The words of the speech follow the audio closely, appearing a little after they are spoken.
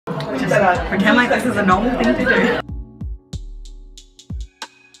pretend like this is a normal thing to do.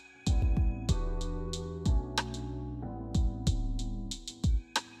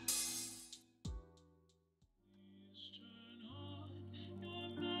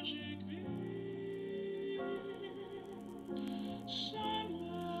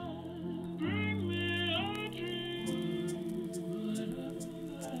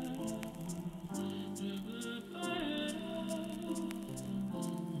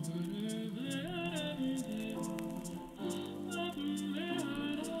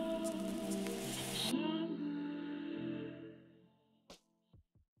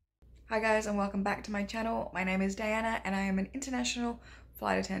 Hi guys and welcome back to my channel. My name is Diana and I am an international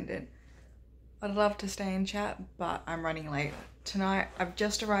flight attendant. I'd love to stay and chat, but I'm running late. Tonight I've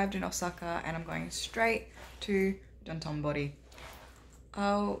just arrived in Osaka and I'm going straight to Dotonbori.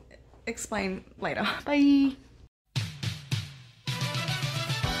 I'll explain later. Bye!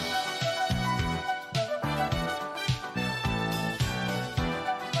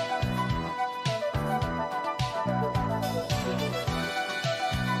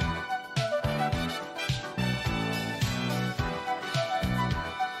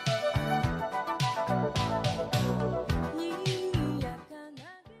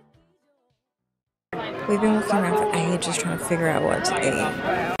 We've been walking around for ages trying to figure out what to eat.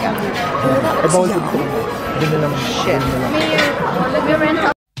 Shit.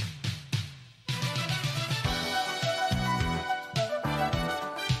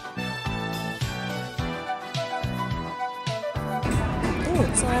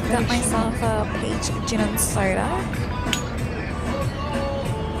 Ooh, so I've got myself a peach gin and soda.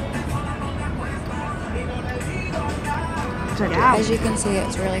 As you can see,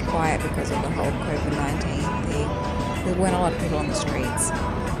 it's really quiet because of the whole COVID-19 thing. There weren't a lot of people on the streets.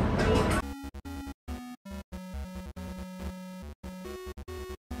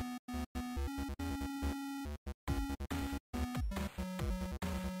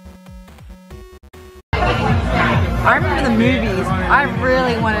 I remember the movies. I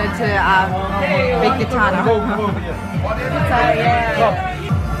really wanted to be Katana. So yeah.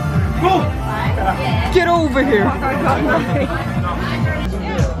 Get over here! Alright.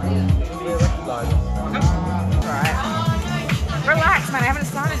 Relax, man, I haven't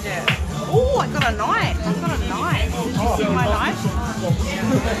started yet. Oh, I got a knife. I've got a knife. Oh, see my knife?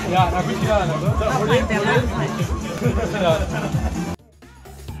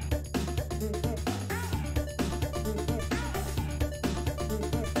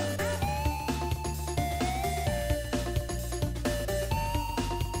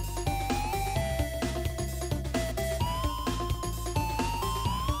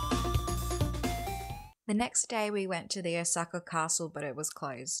 The next day we went to the Osaka castle, but it was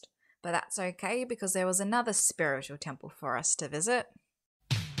closed. But that's okay because there was another spiritual temple for us to visit.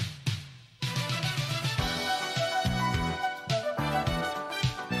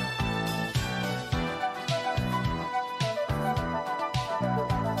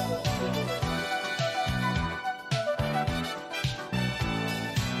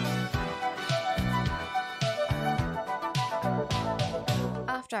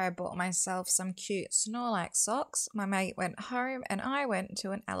 After I bought myself some cute Snorlax socks, my mate went home and I went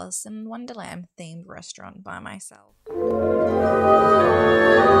to an Alice in Wonderland themed restaurant by myself.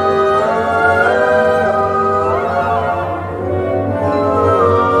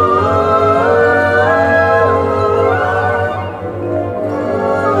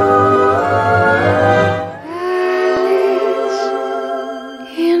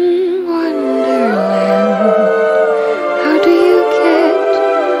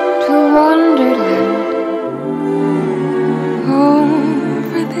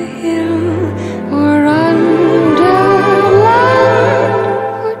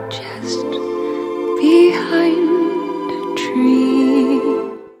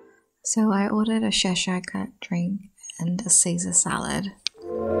 So I ordered a Cheshire cat drink and a Caesar salad.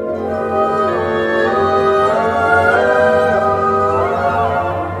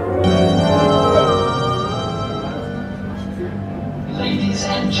 Ladies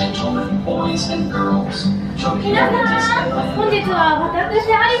and gentlemen, boys and girls, 皆さん、本日は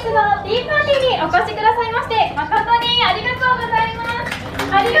私アリスのティーパーティーにお越しくださいまして誠にありがとうございます。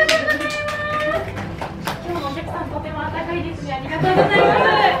ありがとうございます。今日のお客さんとても温かいですね。ありがとうございま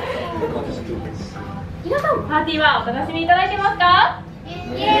す。皆さん、パーティーはお楽しみいただいてますか？イ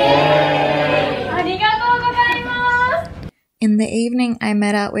エーイ！ありがとうございます。In the evening, I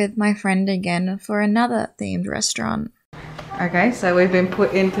met up with my friend again for another themed restaurant. Okay, so we've been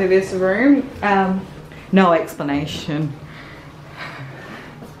put into this room. No explanation.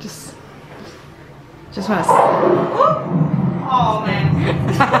 Just want to. Oh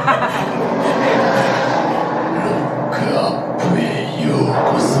man.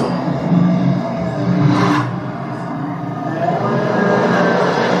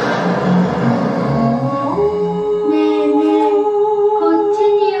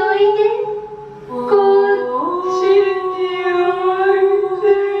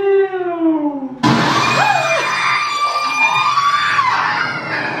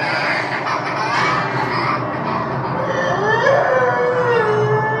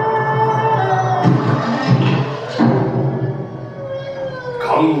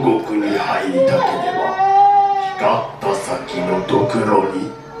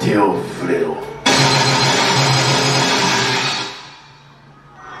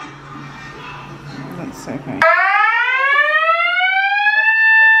 It's so funny.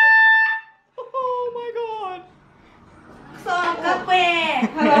 Oh my god.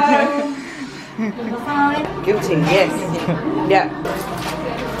 Hello. Guilty, yes. Yeah.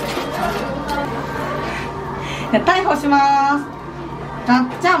 逮捕します。なっ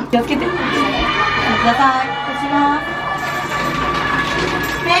ちゃん、気をつけて。ください。押します。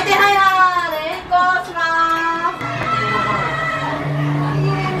名手配ら連行します。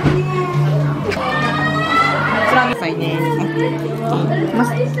こちらくださいね。ま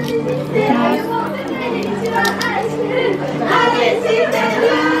す。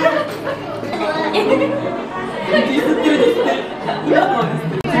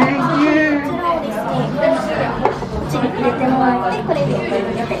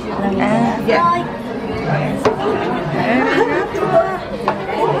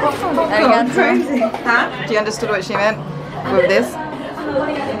Huh? Do you understood what she meant with this?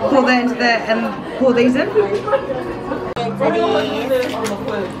 Pull that into there and pull these in.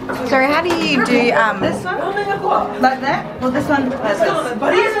 Sorry, how do you do This one, like that. Well, this one like this.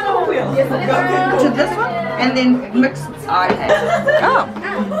 To this one, and then mix. Okay. Oh.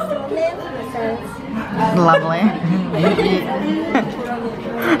 Lovely.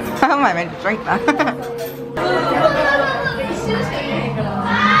 How am I meant to drink that?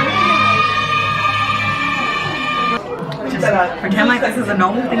 Just pretend like this is a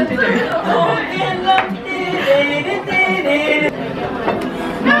normal thing to do.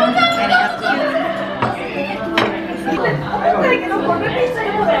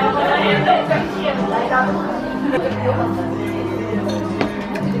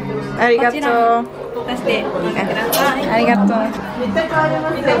 Arigato. Arigato.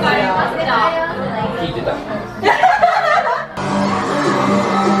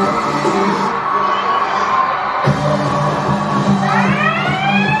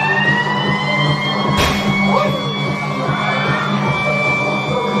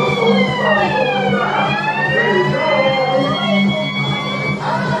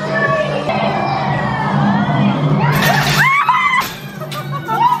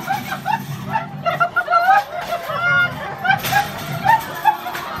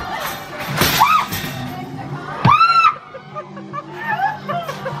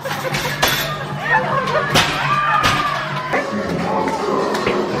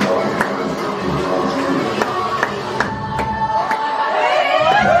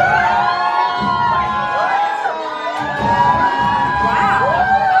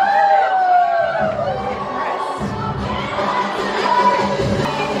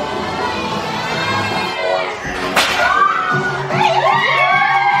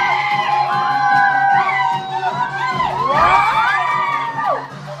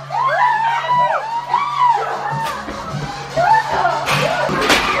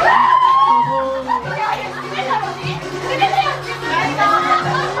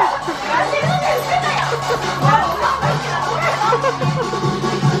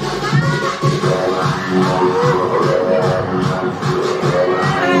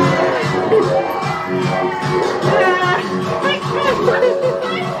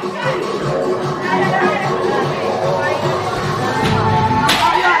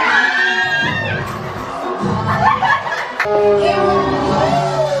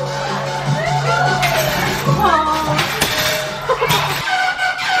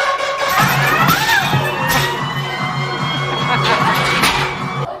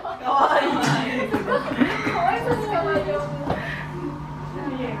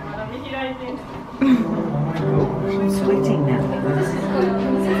 Sweating now.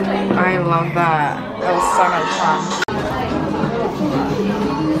 I love that. That was so much fun.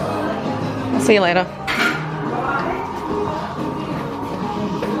 I'll see you later.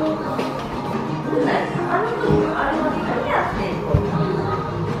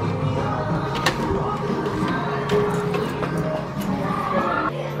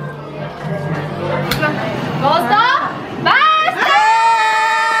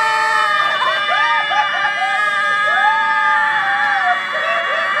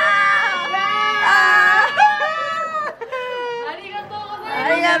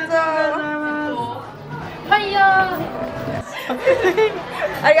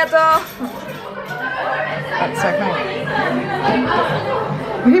 Arigato! That's so funny.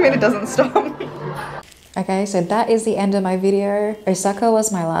 What do you mean it doesn't stop? Okay, so that is the end of my video. Osaka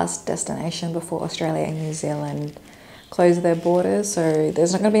was my last destination before Australia and New Zealand closed their borders, so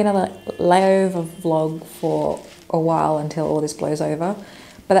there's not going to be another layover vlog for a while until all this blows over.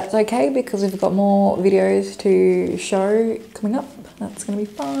 But that's okay because we've got more videos to show coming up. That's going to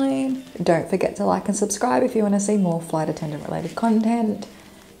be fine. Don't forget to like and subscribe if you want to see more flight attendant related content.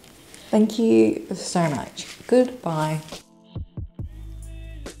 Thank you so much. Goodbye.